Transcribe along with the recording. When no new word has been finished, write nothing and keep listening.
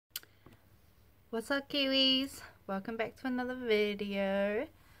What's up, Kiwis? Welcome back to another video.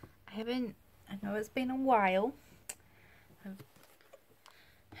 I know it's been a while. I've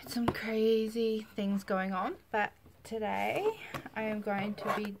had some crazy things going on, but today I am going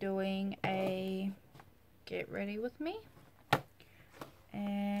to be doing a get ready with me.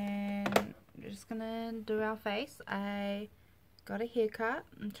 And we're just gonna do our face. I got a haircut.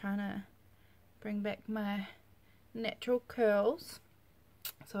 I'm trying to bring back my natural curls.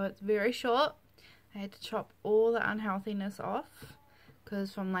 So it's very short. I had to chop all the unhealthiness off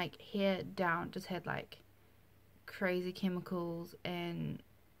because from like hair down just had like crazy chemicals and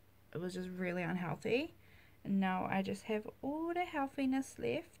it was just really unhealthy. And now I just have all the healthiness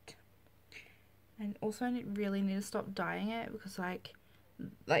left. And also I really need to stop dyeing it because like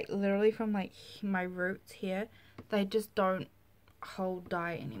literally from like my roots here, they just don't hold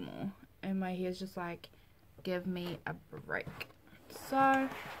dye anymore. And my hair's just like, give me a break. So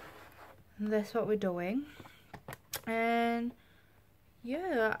that's what we're doing. And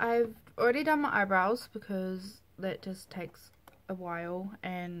yeah, I've already done my eyebrows because that just takes a while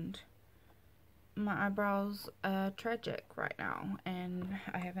and my eyebrows are tragic right now and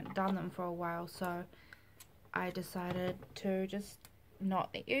I haven't done them for a while, so I decided to just not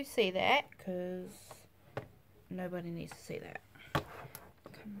let you see that because nobody needs to see that.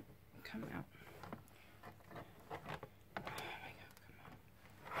 Come out.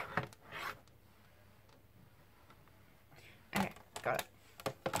 Got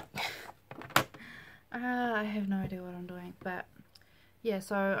it. I have no idea what I'm doing, but yeah,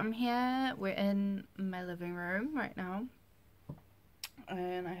 so I'm here, we're in my living room right now,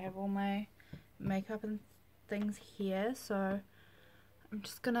 and I have all my makeup and things here, so I'm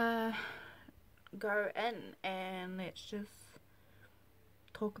just gonna go in and let's just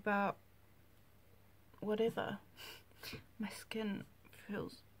talk about whatever. My skin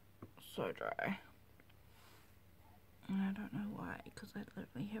feels so dry. I don't know why, because I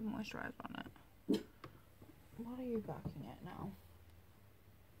literally have moisturizer on it. What are you barking at now?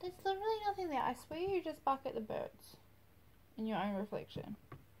 There's literally nothing there. I swear you just bark at the birds in your own reflection.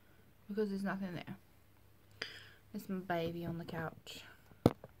 Because there's nothing there. There's my baby on the couch.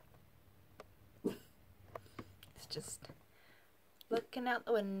 It's just looking out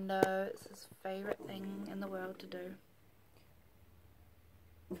the window. It's his favourite thing in the world to do.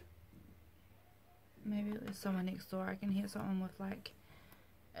 Maybe there's someone next door. I can hear someone with like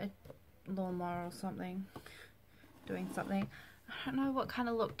a lawnmower or something doing something. I don't know what kind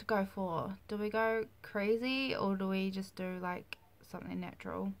of look to go for. Do we go crazy or do we just do like something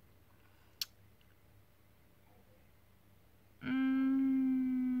natural? I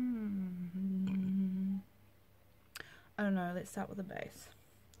don't know. Let's start with the base.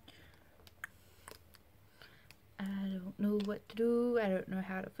 I don't know what to do. I don't know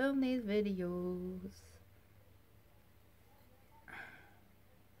how to film these videos.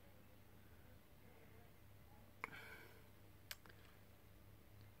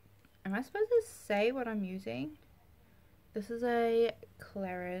 Am I supposed to say what I'm using? This is a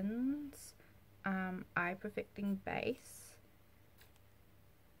Clarins eye perfecting base.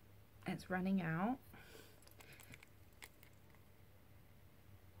 It's running out.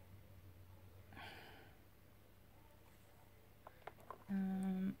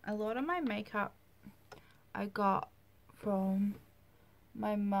 A lot of my makeup I got from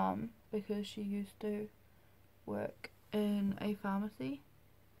my mum because she used to work in a pharmacy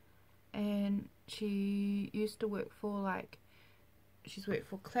and she used to work for like, she's worked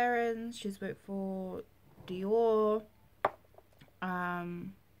for Clarins, she's worked for Dior,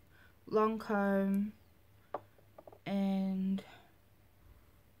 Lancome and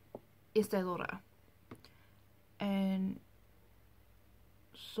Estee Lauder. And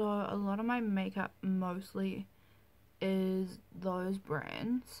so a lot of my makeup mostly is those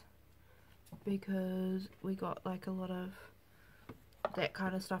brands because we got like a lot of that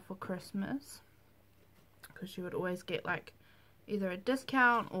kind of stuff for Christmas because she would always get like either a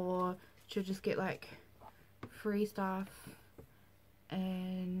discount or she'll just get like free stuff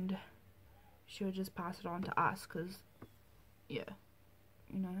and she would just pass it on to us because yeah,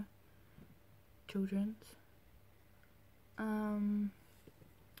 you know, children's.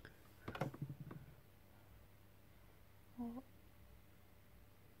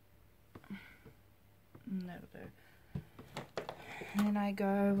 That'll do. And then I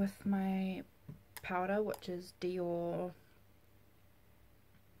go with my powder, which is Dior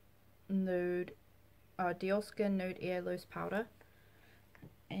Nude, Dior Skin Nude Air Loose Powder.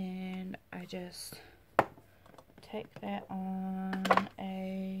 And I just take that on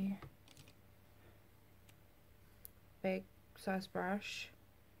a big size brush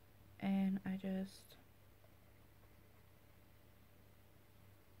and I just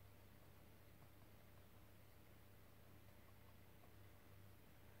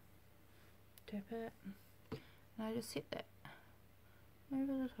dip it, and I just set that over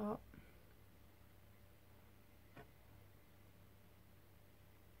the top.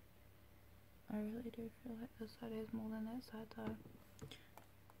 I really do feel like this side has more than that side though.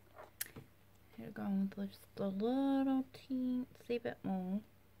 Here we go with just a little teensy bit more.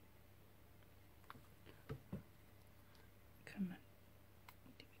 Come on.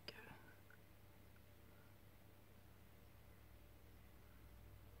 There we go.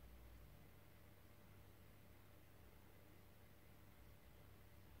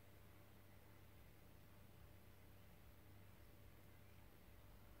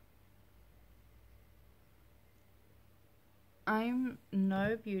 I'm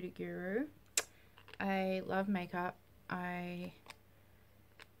no beauty guru. I love makeup. I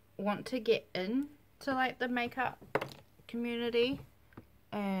want to get into like the makeup community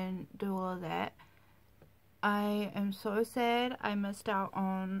and do all of that. I am so sad I missed out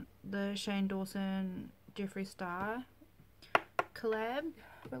on the Shane Dawson Jeffree Star collab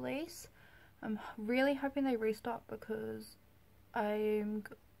release. I'm really hoping they restock because I'm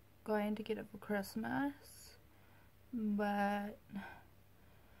going to get it for Christmas, but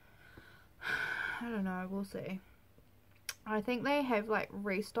I don't know, we'll see. I think they have like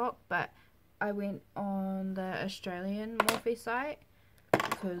restock, but I went on the Australian Morphe site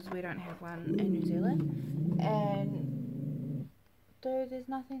because we don't have one in New Zealand, and dude, there's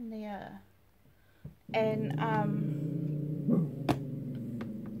nothing there. And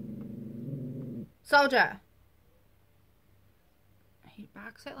Soldier, he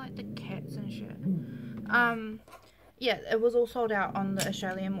barks at like the cats and shit. Yeah, it was all sold out on the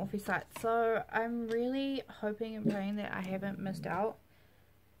Australian Morphe site, so I'm really hoping and praying that I haven't missed out,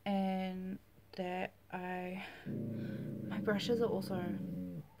 and that my brushes are also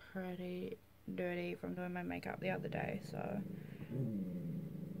pretty dirty from doing my makeup the other day, so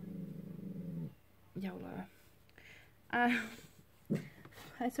YOLO. I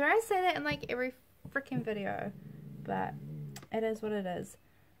swear I say that in like every freaking video, but it is what it is.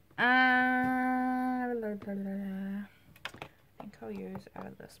 I think I'll use out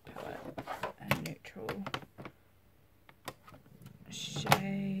of this palette a neutral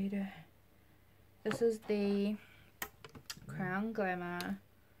shade. This is the Crown Glamour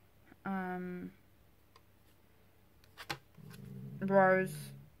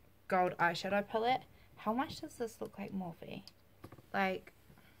Rose Gold Eyeshadow Palette. How much does this look like Morphe? Like,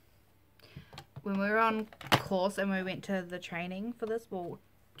 when we were on course and we went to the training for this, well,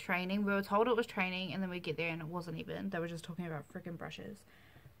 training, we were told it was training, and then we get there and it wasn't even. They were just talking about freaking brushes.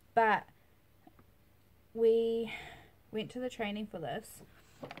 But we went to the training for this.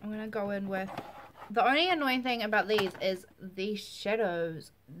 I'm going to go in with, the only annoying thing about these is these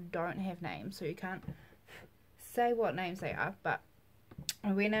shadows don't have names, so you can't say what names they are, but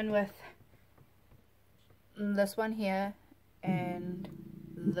I went in with this one here and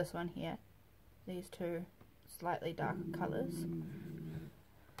this one here, these two slightly darker colours,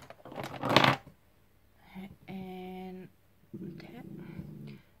 and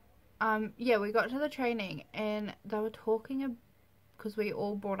yeah, we got to the training and they were talking because we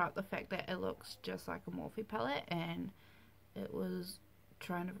all brought up the fact that it looks just like a Morphe palette, and it was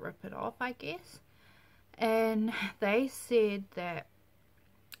trying to rip it off, I guess. And they said that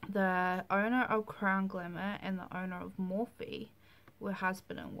the owner of Crown Glamour and the owner of Morphe were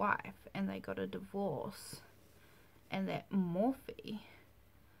husband and wife, and they got a divorce, and that Morphe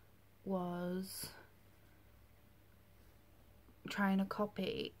was trying to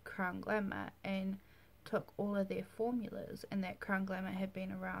copy Crown Glamour and took all of their formulas, and that Crown Glamour had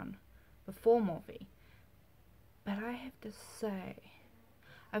been around before Morphe. But I have to say,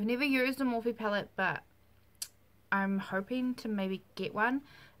 I've never used a Morphe palette, but I'm hoping to maybe get one.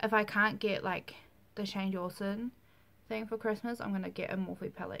 If I can't get like the Shane Dawson thing for Christmas, I'm going to get a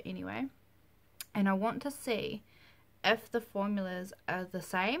Morphe palette anyway. And I want to see if the formulas are the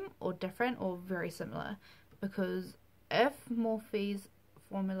same or different or very similar, because if Morphe's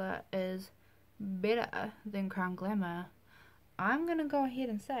formula is better than Crown Glamour, I'm going to go ahead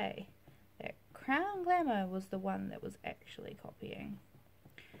and say that Crown Glamour was the one that was actually copying.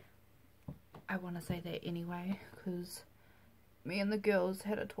 I want to say that anyway, because me and the girls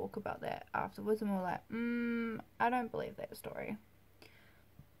had a talk about that afterwards, and we were like, I don't believe that story,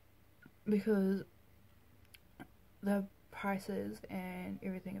 because the prices and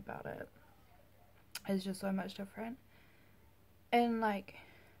everything about it is just so much different. And like,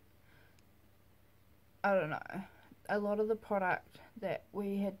 I don't know, a lot of the product that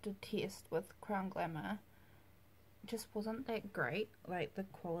we had to test with Crown Glamour just wasn't that great. Like, the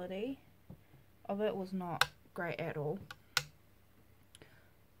quality of it was not great at all.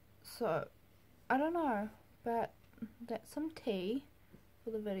 So, I don't know, but that's some tea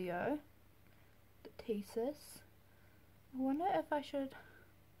for the video. The thesis. I wonder if I should,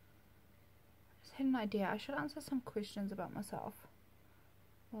 I just had an idea, I should answer some questions about myself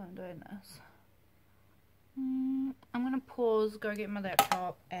while I'm doing this. I'm going to pause, go get my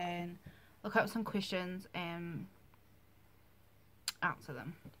laptop and look up some questions and answer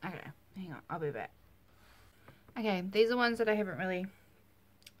them. Okay, hang on, I'll be back. Okay, these are ones that I haven't really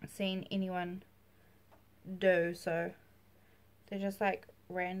seen anyone do, so they're just like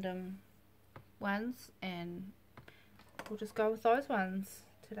random ones and we'll just go with those ones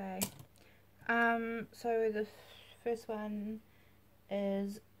today. So the first one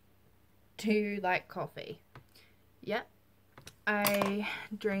is, do you like coffee? Yep, I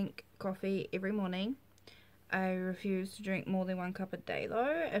drink coffee every morning. I refuse to drink more than 1 cup a day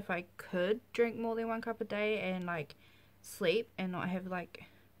though. If I could drink more than 1 cup a day and like sleep and not have like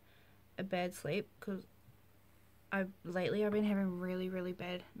a bad sleep, because lately I've been having really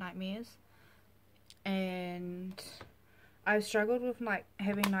bad nightmares, and I've struggled with like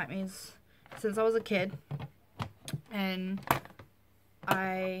having nightmares since I was a kid, and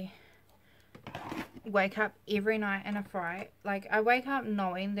I wake up every night in a fright. Like, I wake up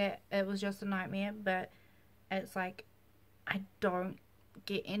knowing that it was just a nightmare, but it's like I don't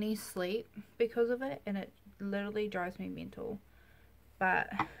get any sleep because of it, and it literally drives me mental. But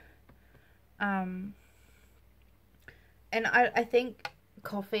and I think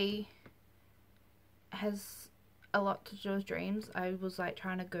coffee has a lot to do with dreams. I was like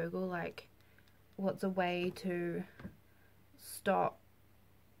trying to Google like what's a way to stop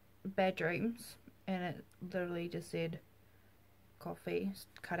bad dreams, and it literally just said coffee,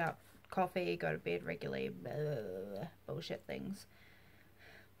 cut out coffee, go to bed regularly, blah, blah, blah, bullshit things.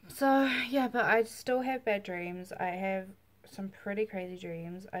 So yeah, but I still have bad dreams. I have some pretty crazy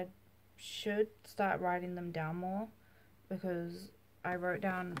dreams. I should start writing them down more, because I wrote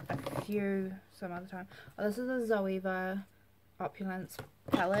down a few some other time. Oh, this is a Zoeva Opulence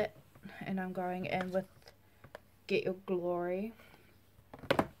palette, and I'm going in with Get Your Glory,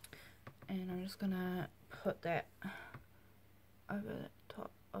 and I'm just gonna put that over the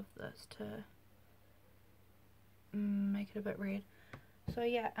top of this to make it a bit red. So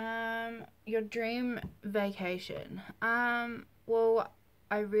yeah, your dream vacation. Well,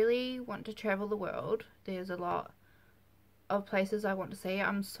 I really want to travel the world. There's a lot of places I want to see.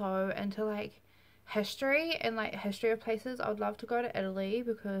 I'm so into like history and like history of places. I would love to go to Italy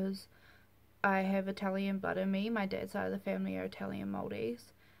because I have Italian blood in me. My dad's side of the family are Italian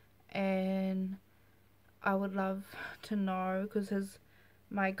Maltese, and I would love to know, because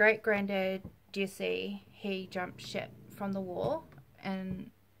my great granddad Jesse, he jumped ship from the war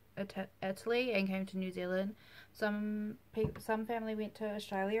in Italy and came to New Zealand. Some family went to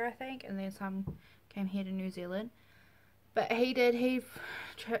Australia, I think, and then some came here to New Zealand. But he did, he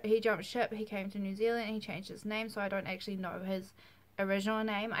jumped ship, he came to New Zealand, and he changed his name, so I don't actually know his original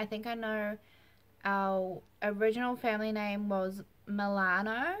name. I think I know our original family name was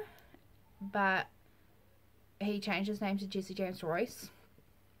Milano, but he changed his name to Jesse James Royce.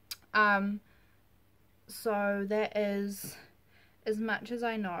 So that is as much as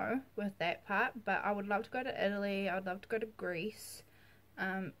I know with that part, but I would love to go to Italy. I would love to go to Greece,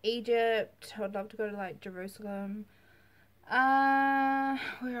 Egypt. I would love to go to like Jerusalem.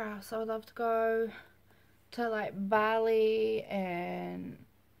 Where else? I would love to go to like Bali, and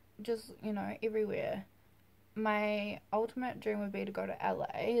just, you know, everywhere. My ultimate dream would be to go to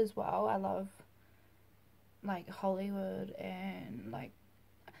LA as well. I love like Hollywood, and like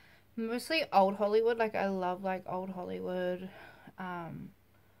mostly old Hollywood. Like, I love like old Hollywood,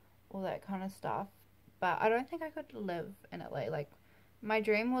 all that kind of stuff. But I don't think I could live in LA. Like, my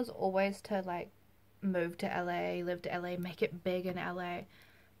dream was always to like move to LA, live to LA, make it big in LA.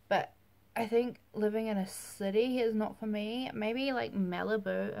 But I think living in a city is not for me. Maybe like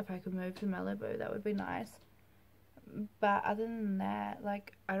Malibu, if I could move to Malibu, that would be nice. But other than that,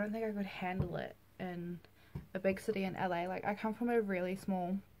 like, I don't think I could handle it in a big city in LA. Like, I come from a really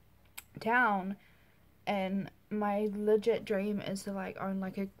small town, and my legit dream is to like own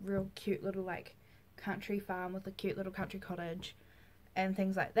like a real cute little like country farm with a cute little country cottage and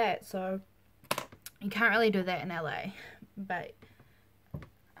things like that. So you can't really do that in LA, but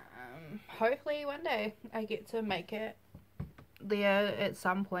hopefully one day I get to make it there at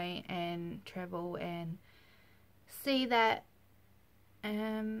some point and travel and see that. I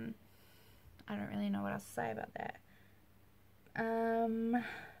don't really know what else to say about that.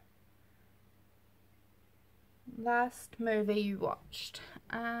 Last movie you watched?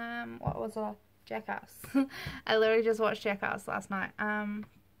 What was it? Jackass. I literally just watched Jackass last night. I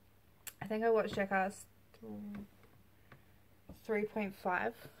think I watched Jackass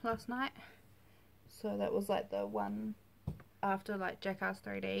 3.5 last night. So that was like the one after like Jackass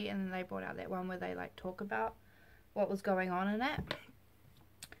 3D, and then they brought out that one where they like talk about what was going on in it.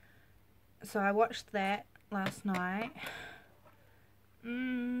 So I watched that last night.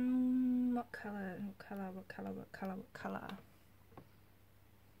 What colour? What colour? What colour? What colour? What colour?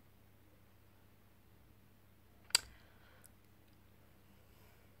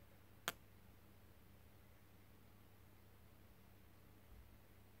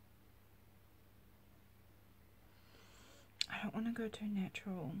 I don't want to go too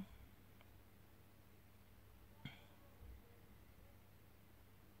natural.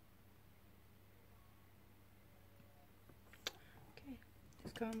 Okay,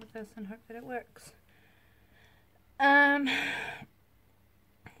 just go on with this and hope that it works. I'm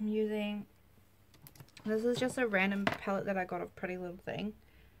using, this is just a random palette that I got of Pretty Little Thing.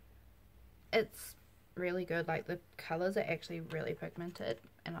 It's really good, like the colours are actually really pigmented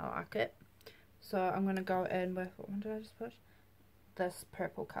and I like it. So I'm going to go in with, what one did I just put? This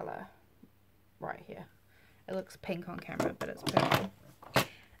purple colour right here. It looks pink on camera, but it's purple.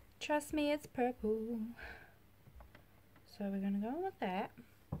 Trust me, it's purple. So we're going to go with that.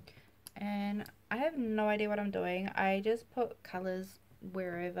 And I have no idea what I'm doing. I just put colours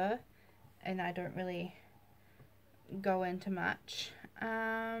wherever and I don't really go into much.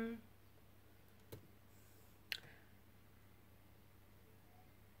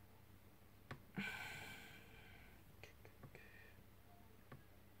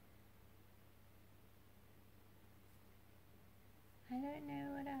 I don't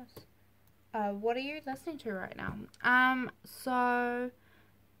know what else. What are you listening to right now? So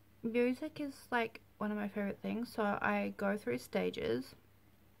music is like one of my favorite things. So I go through stages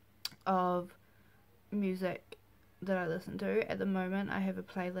of music that I listen to. At the moment, I have a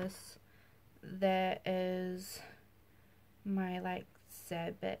playlist that is my like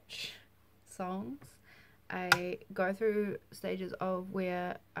sad bitch songs. I go through stages of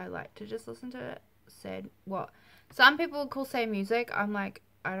where I like to just listen to sad, what some people would call sad music. I'm like,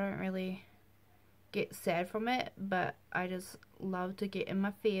 I don't really get sad from it, but I just love to get in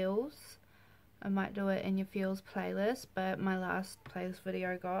my feels. I might do it in your feels playlist, but my last playlist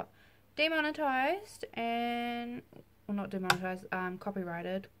video got demonetized and, well, not demonetized,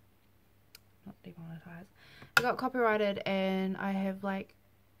 copyrighted. Not demonetized. I got copyrighted and I have like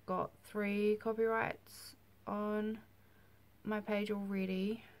got 3 copyrights on my page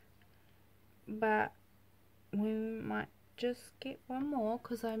already, but we might just get one more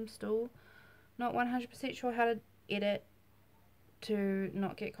because I'm still not 100% sure how to edit to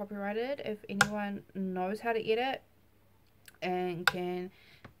not get copyrighted. If anyone knows how to edit and can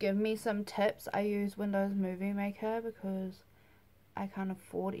give me some tips. I use Windows Movie Maker because I can't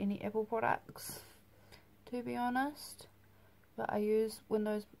afford any Apple products, to be honest, but I use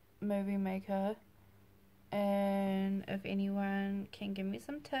Windows Movie Maker, and if anyone can give me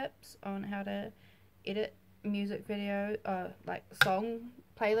some tips on how to edit music video, like song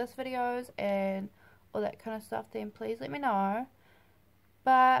playlist videos and all that kind of stuff, then please let me know.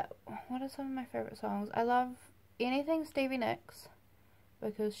 But what are some of my favorite songs? I love anything Stevie Nicks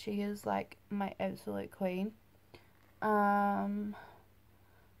because she is like my absolute queen.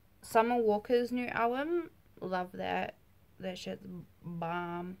 Summer Walker's new album, love that. That shit's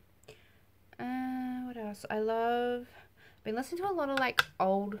bomb. What else? I've been listening to a lot of like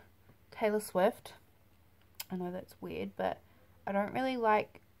old Taylor Swift. I know that's weird, but I don't really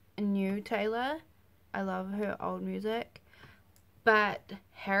like new Taylor. I love her old music. But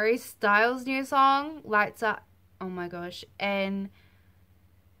Harry Styles' new song, Lights Up, oh my gosh. And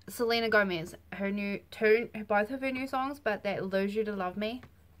Selena Gomez, her new both of her new songs, but that Lose You to Love Me,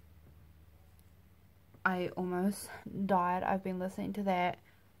 I almost died. I've been listening to that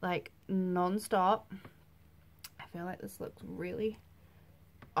like non-stop. I feel like this looks really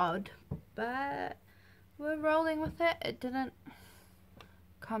odd, but we're rolling with it. It didn't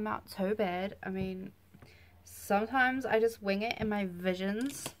come out so bad. I mean, sometimes I just wing it and my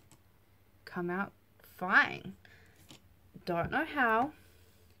visions come out fine. Don't know how,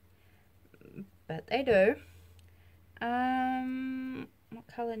 but they do. What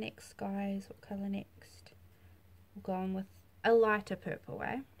colour next, guys? What colour next? We're going with a lighter purple,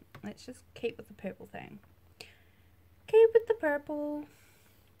 eh? Let's just keep with the purple thing. Keep with the purple.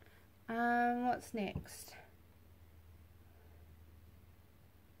 What's next?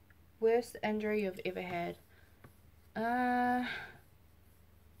 Worst injury you've ever had? Okay,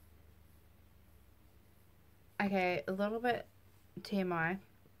 a little bit TMI,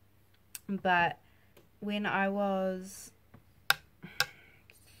 but when I was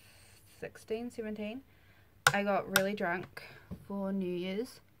 16, 17, I got really drunk for New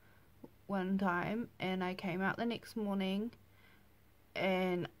Year's one time, and I came out the next morning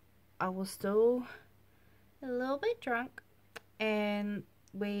and I was still a little bit drunk, and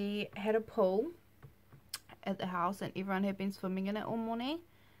we had a pool at the house and everyone had been swimming in it all morning.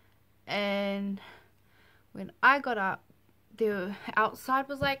 And when I got up, the outside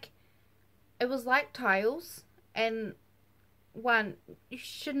was like, it was like tiles, and one, you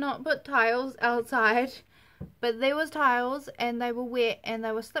should not put tiles outside, but there was tiles and they were wet and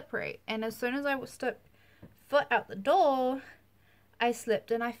they were slippery, and as soon as I stepped foot out the door, I slipped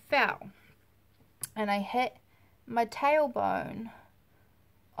and I fell, and I hit my tailbone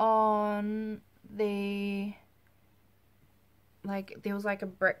on the, like, there was like a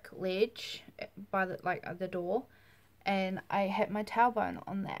brick ledge by the door, and I hit my tailbone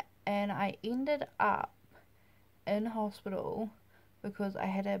on that, and I ended up in hospital because I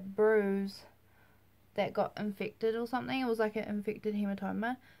had a bruise that got infected or something. It was like an infected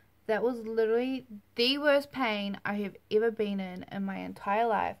hematoma. That was literally the worst pain I have ever been in my entire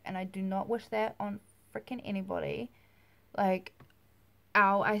life, and I do not wish that on freaking anybody. Like,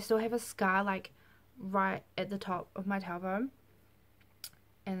 ow, I still have a scar like right at the top of my tailbone,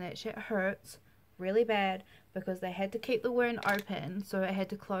 and that shit hurts really bad because they had to keep the wound open, so it had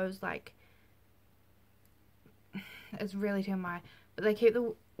to close, like, it's really TMI, but they keep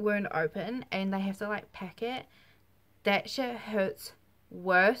the wound open and they have to like pack it. That shit hurts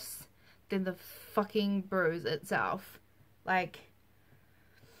worse than the fucking bruise itself. Like,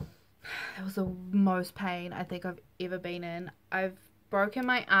 that was the most pain I think I've ever been in. I've broken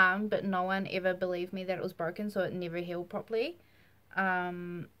my arm, but no one ever believed me that it was broken, so it never healed properly.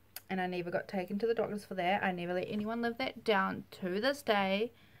 And I never got taken to the doctors for that. I never let anyone live that down to this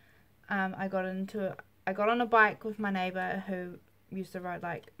day. I got on a bike with my neighbour who used to ride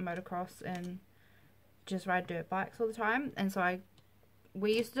like motocross and just ride dirt bikes all the time, and so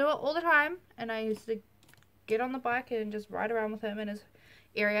we used to do it all the time, and I used to get on the bike and just ride around with him in his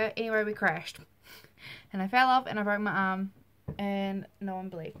area. Anyway, we crashed and I fell off and I broke my arm, and no one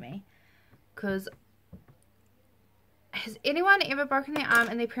believed me. Because has anyone ever broken their arm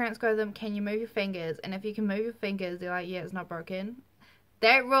and their parents go to them, can you move your fingers? And if you can move your fingers, they're like, yeah, it's not broken.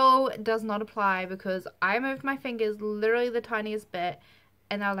 That rule does not apply, because I moved my fingers literally the tiniest bit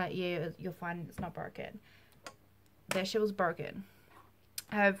and they're like, yeah, you're fine, it's not broken. That shit was broken.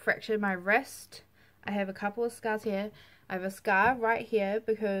 I have fractured my wrist. I have a couple of scars here. I have a scar right here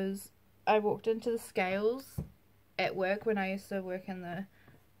because I walked into the scales at work when I used to work in the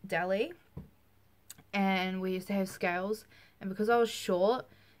deli, and we used to have scales, and because I was short,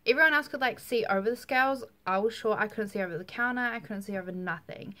 everyone else could like see over the scales. I was short, I couldn't see over the counter, I couldn't see over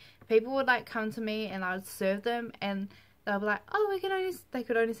nothing. People would like come to me and I would serve them, and they'll be like, oh, they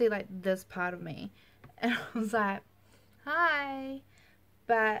could only see like this part of me, and I was like, hi.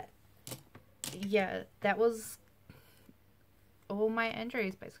 But yeah, that was all my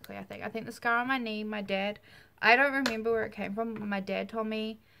injuries basically. I think the scar on my knee, my dad, I don't remember where it came from. My dad told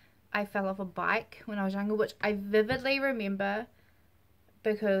me I fell off a bike when I was younger, which I vividly remember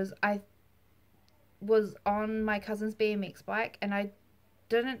because I was on my cousin's BMX bike, and I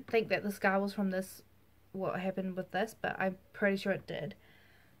didn't think that the scar was from this, what happened with this, but I'm pretty sure it did.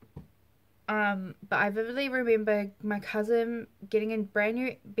 But I vividly remember my cousin getting a brand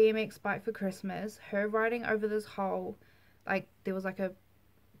new BMX bike for Christmas, her riding over this hole, like there was like a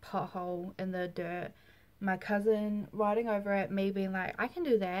pothole in the dirt, my cousin riding over it, me being like, I can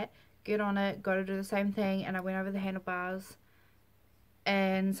do that, get on it, got to do the same thing, and I went over the handlebars,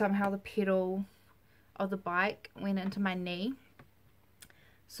 and somehow the pedal of the bike went into my knee,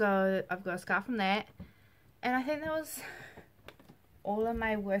 so I've got a scar from that. And I think that was all of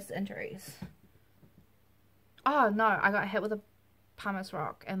my worst injuries. Oh no, I got hit with a pumice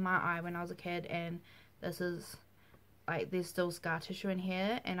rock in my eye when I was a kid, and this is like, there's still scar tissue in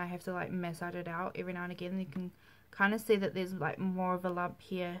here, and I have to like massage it out every now and again. You can kind of see that there's like more of a lump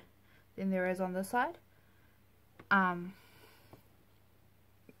here than there is on this side.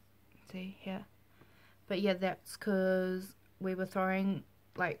 See here. But yeah, that's because we were throwing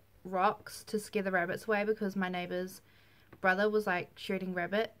like rocks to scare the rabbits away, because my neighbor's brother was like shooting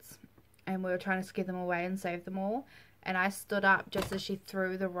rabbits, and we were trying to scare them away and save them all. And I stood up just as she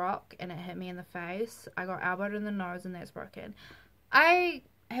threw the rock, and it hit me in the face. I got elbowed in the nose, and that's broken. I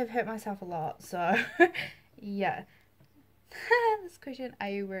have hurt myself a lot, so yeah. This question, are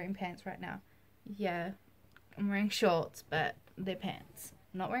you wearing pants right now? Yeah, I'm wearing shorts, but they're pants.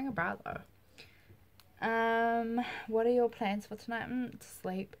 I'm not wearing a bra though. What are your plans for tonight? To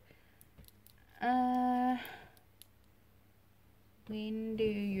sleep. When do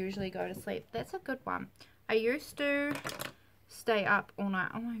you usually go to sleep? That's a good one. I used to stay up all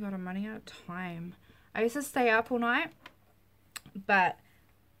night. Oh my god, I'm running out of time. I used to stay up all night, but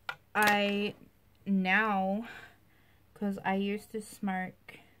now, because I used to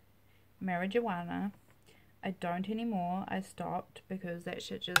smoke marijuana, I don't anymore. I stopped because that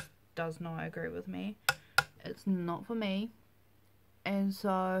shit just does not agree with me. It's not for me. And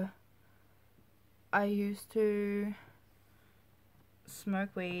so I used to smoke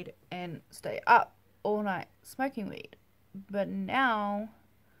weed and stay up all night smoking weed, but now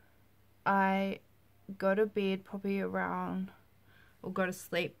I go to bed probably around, or go to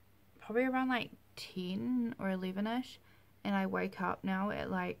sleep probably around like 10 or 11ish, and I wake up now at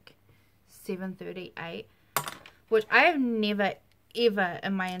like 7:38, which I have never ever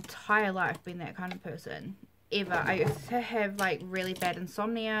in my entire life been that kind of person, ever. I used to have like really bad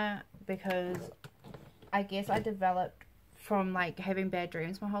insomnia because I guess I developed from like having bad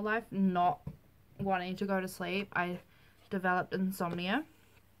dreams my whole life, not wanting to go to sleep. I developed insomnia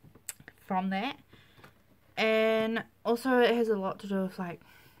from that, and also it has a lot to do with like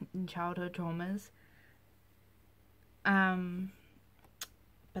childhood traumas,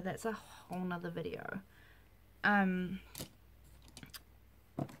 but that's a whole nother video. And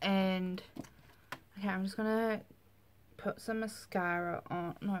okay, I'm just gonna put some mascara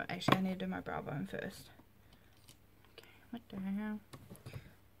on. No, actually I need to do my brow bone first. What the hell?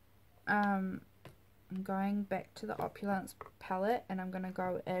 I'm going back to the Opulence palette, and I'm gonna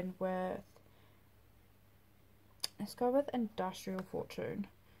go in with, let's go with Industrial Fortune,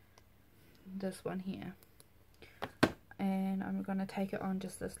 this one here, and I'm gonna take it on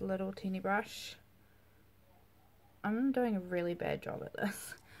just this little teeny brush. I'm doing a really bad job at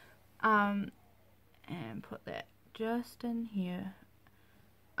this. And put that just in here.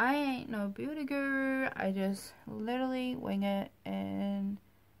 I ain't no beauty guru. I just literally wing it and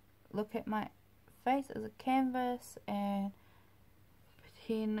look at my face as a canvas and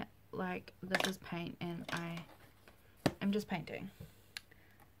pretend like this is paint and I'm just painting.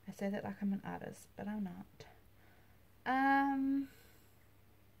 I say that like I'm an artist, but I'm not.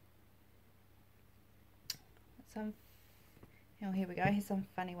 Oh, here we go. Here's some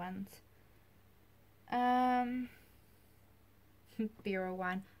funny ones. Beer or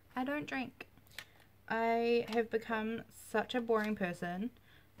wine. I don't drink. I have become such a boring person.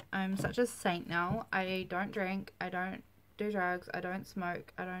 I'm such a saint now. I don't drink. I don't do drugs. I don't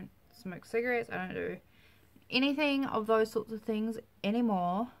smoke. I don't smoke cigarettes. I don't do anything of those sorts of things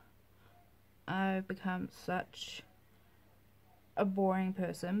anymore. I've become such a boring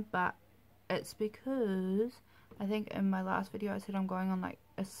person, but it's because I think in my last video I said I'm going on like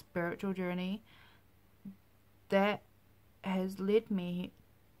a spiritual journey that has led me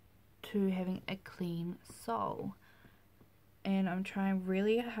to having a clean soul, and I'm trying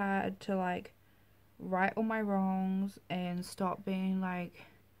really hard to like right all my wrongs and stop being like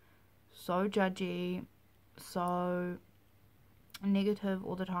so judgy, so negative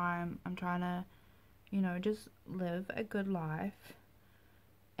all the time. I'm trying to, you know, just live a good life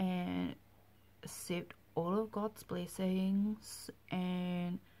and accept all of God's blessings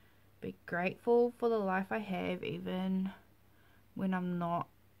and be grateful for the life I have, even when I'm not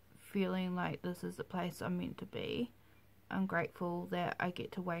feeling like this is the place I'm meant to be. I'm grateful that I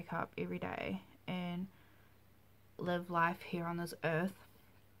get to wake up every day and live life here on this earth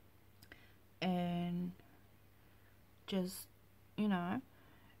and just, you know,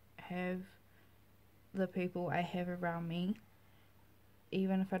 have the people I have around me.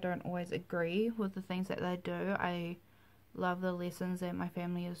 Even if I don't always agree with the things that they do, I love the lessons that my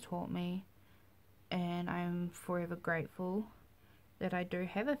family has taught me, and I'm forever grateful that I do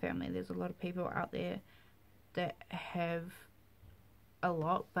have a family. There's a lot of people out there that have a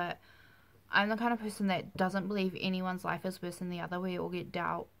lot, but I'm the kind of person that doesn't believe anyone's life is worse than the other. We all get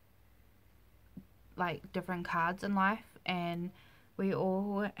dealt like different cards in life, and we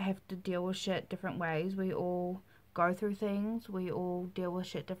all have to deal with shit different ways. We all go through things, we all deal with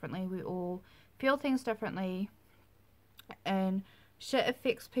shit differently, we all feel things differently, and shit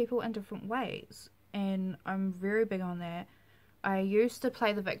affects people in different ways, and I'm very big on that. I used to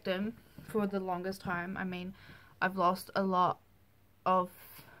play the victim for the longest time. I mean, I've lost a lot of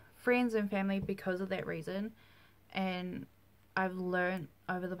friends and family because of that reason, and I've learned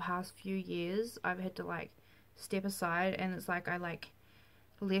over the past few years, I've had to like step aside, and it's like I like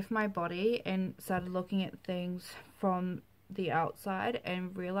left my body and started looking at things from the outside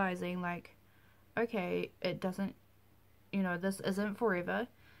and realizing like, okay, it doesn't, you know, this isn't forever.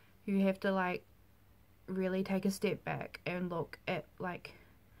 You have to like really take a step back and look at like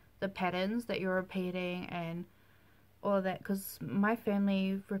the patterns that you're repeating and all of that, because my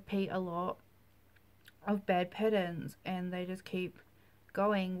family repeat a lot of bad patterns and they just keep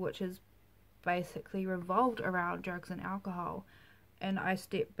going, which is basically revolved around drugs and alcohol. And I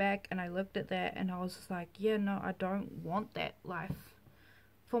stepped back and I looked at that and I was just like, yeah, no, I don't want that life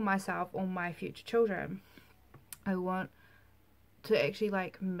for myself or my future children. I want to actually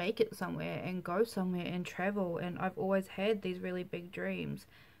like make it somewhere and go somewhere and travel. And I've always had these really big dreams,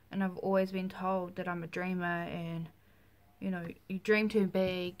 and I've always been told that I'm a dreamer, and you know, you dream too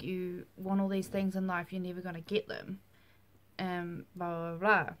big, you want all these things in life, you're never going to get them, blah blah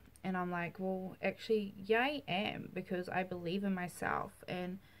blah. And I'm like, well, actually, yeah, I am, because I believe in myself,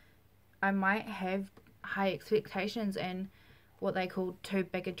 and I might have high expectations and what they call too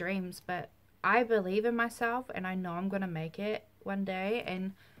big a dreams, but I believe in myself and I know I'm going to make it one day.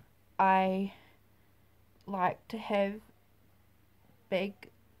 And I like to have big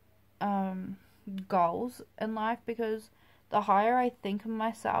goals in life, because the higher I think of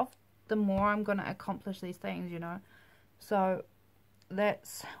myself, the more I'm going to accomplish these things, you know. So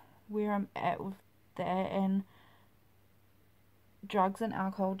that's where I'm at with that, and drugs and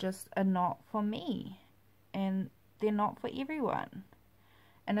alcohol just are not for me, and they're not for everyone,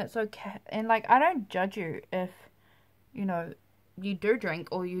 and it's okay. And like, I don't judge you if, you know, you do drink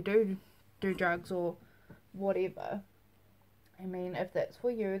or you do drugs or whatever. I mean, if that's for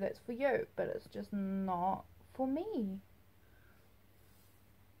you, that's for you, but it's just not for me.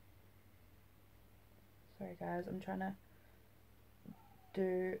 Sorry guys, I'm trying to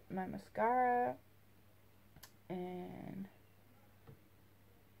do my mascara, and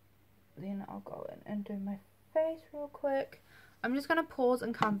then I'll go in and do my face real quick. I'm just gonna pause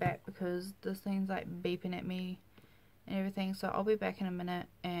and come back because this thing's like beeping at me and everything, so I'll be back in a minute,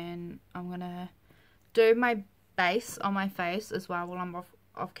 and I'm gonna do my base on my face as well while I'm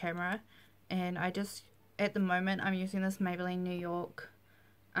off camera. And I just, at the moment, I'm using this Maybelline New York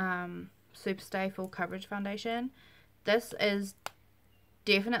Superstay Full Coverage Foundation. This is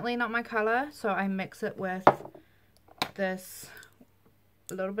definitely not my colour, so I mix it with this,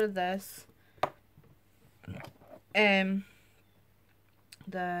 a little bit of this, and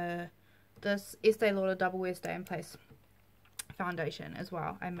this Estee Lauder Double Wear Stay in Place foundation as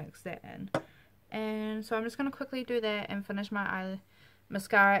well. I mix that in, and so I'm just going to quickly do that and finish my eye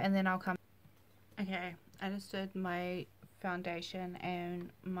mascara, and then I'll come. Okay, I just did my foundation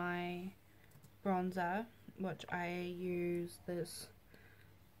and my bronzer, which I use this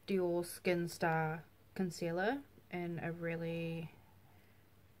Dior Skin Star concealer in a really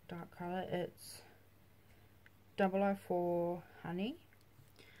dark colour. It's 004 Honey,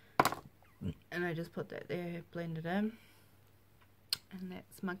 and I just put that there, blend it in, and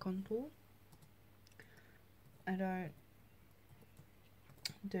that's my contour. I don't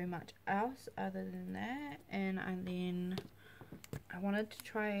do much else other than that. And then I wanted to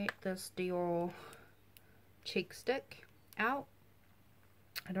try this Dior cheek stick out.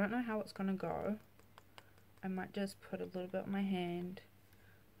 I don't know how it's gonna go. I might just put a little bit on my hand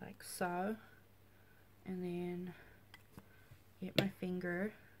like so, and then get my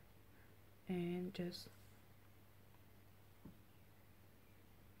finger and just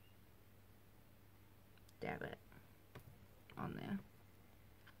dab it on there.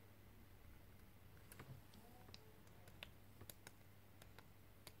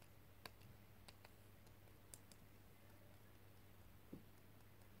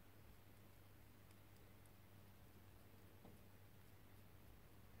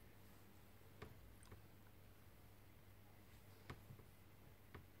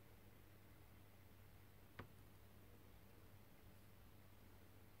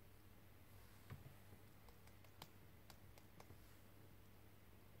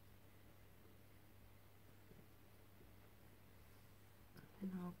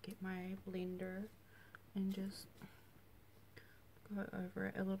 And I'll get my blender and just go over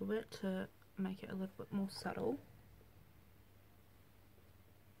it a little bit to make it a little bit more subtle.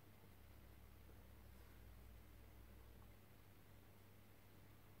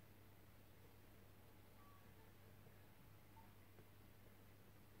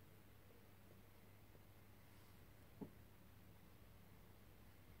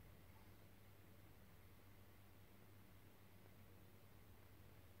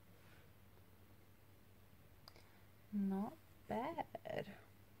 Not bad.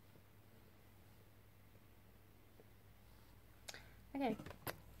 Okay,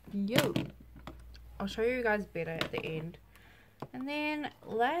 I'll show you guys better at the end. And then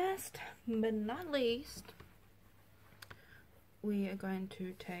last but not least, we are going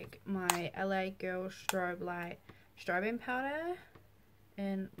to take my LA Girl Strobe Light strobing powder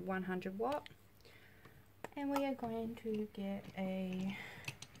in 100 watt, and we are going to get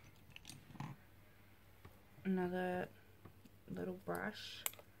another little brush,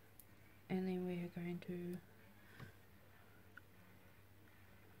 and then we are going to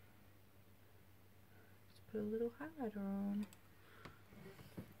just put a little highlighter on.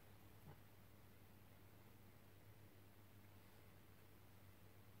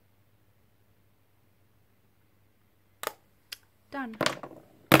 Done.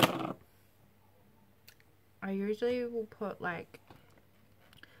 I usually will put like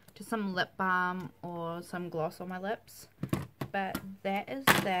just some lip balm or some gloss on my lips, but that is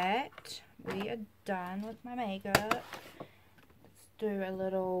that. We are done with my makeup. Let's do a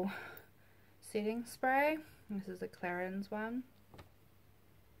little setting spray. This is a Clarins one.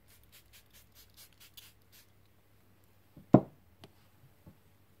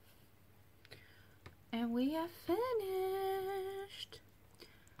 And we are finished.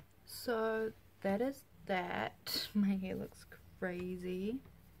 So that is that. My hair looks crazy.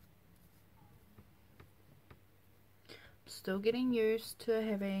 Still getting used to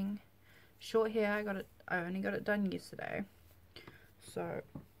having short hair. I only got it done yesterday. So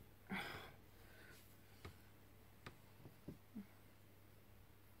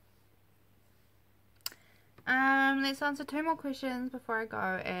let's answer 2 more questions before I go,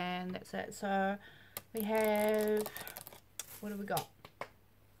 and that's it. So we have, what do we got?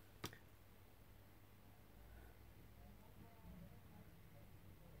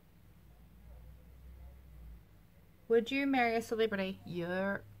 Would you marry a celebrity?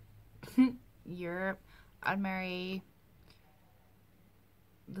 Europe. Europe. I'd marry,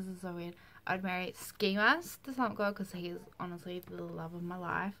 this is so weird, I'd marry Ski Mask. Does not go because he's honestly the love of my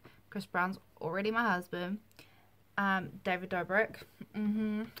life. Chris Brown's already my husband. David Dobrik.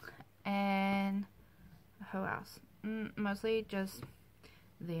 And who else? Mostly just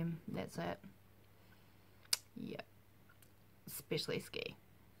them. That's it. Yeah. Especially Ski.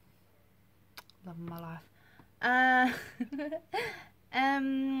 Love of my life.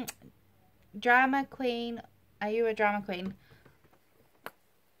 Drama queen. Are you a drama queen?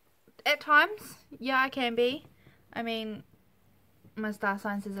 At times, yeah, I can be. I mean, my star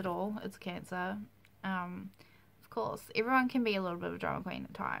sign says it all. It's Cancer. Of course, everyone can be a little bit of a drama queen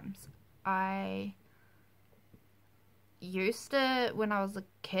at times. I used to, when I was a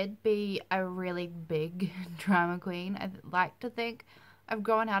kid, be a really big drama queen. I like to think I've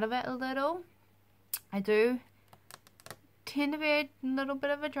grown out of it a little. I do tend to be a little bit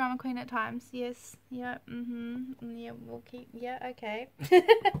of a drama queen at times. Yes. Yeah. Yeah, we'll keep. Yeah. Okay.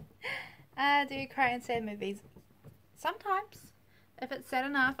 Do you cry in sad movies? Sometimes. If it's sad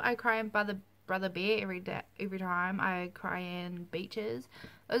enough, I cry in Brother Bear every time. I cry in Beaches.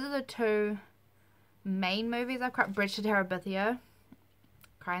 Those are the 2 main movies I've cried. Bridge to Terabithia.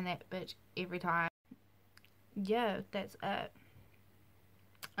 Cry in that bitch every time. Yeah, that's it.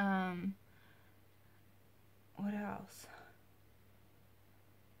 What else?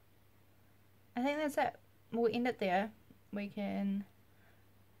 I think that's it. We'll end it there. We can...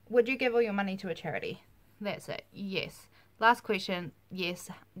 Would you give all your money to a charity? That's it. Yes. Last question. Yes.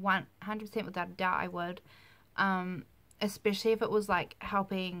 100% without a doubt I would. Especially if it was like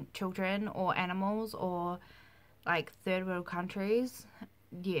helping children or animals or like third world countries.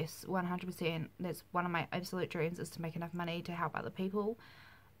 Yes, 100%. That's one of my absolute dreams, is to make enough money to help other people.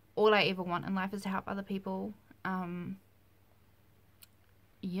 All I ever want in life is to help other people.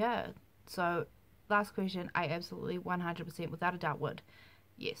 Yeah. So, last question, I absolutely 100% without a doubt would.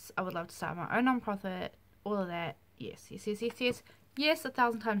 Yes, I would love to start my own non-profit, all of that. Yes, yes, yes, yes, yes. Yes,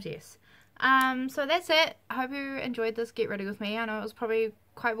 1,000 times yes. So that's it. I hope you enjoyed this Get Ready With Me. I know it was probably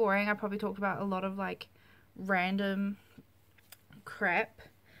quite boring. I probably talked about a lot of, like, random crap.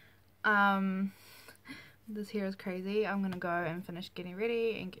 This hair is crazy. I'm gonna go and finish getting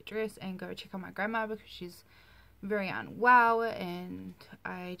ready and get dressed and go check on my grandma because she's very unwell, and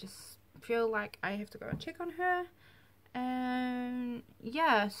I just feel like I have to go and check on her. And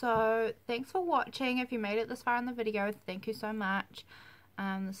yeah, so thanks for watching. If you made it this far in the video, thank you so much.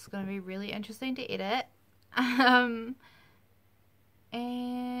 This is going to be really interesting to edit. And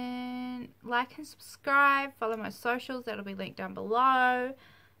like and subscribe, follow my socials, that'll be linked down below.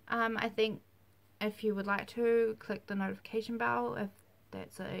 I think if you would like to, click the notification bell if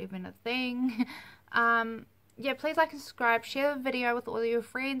that's even a thing. Yeah, please like and subscribe, share the video with all of your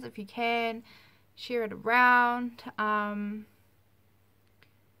friends if you can. Share it around.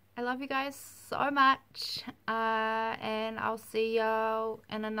 I love you guys so much, and I'll see y'all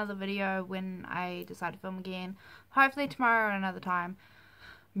in another video when I decide to film again. Hopefully tomorrow or another time.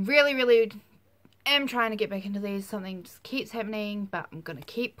 Really am trying to get back into these. Something just keeps happening, but I'm gonna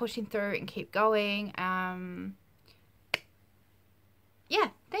keep pushing through and keep going.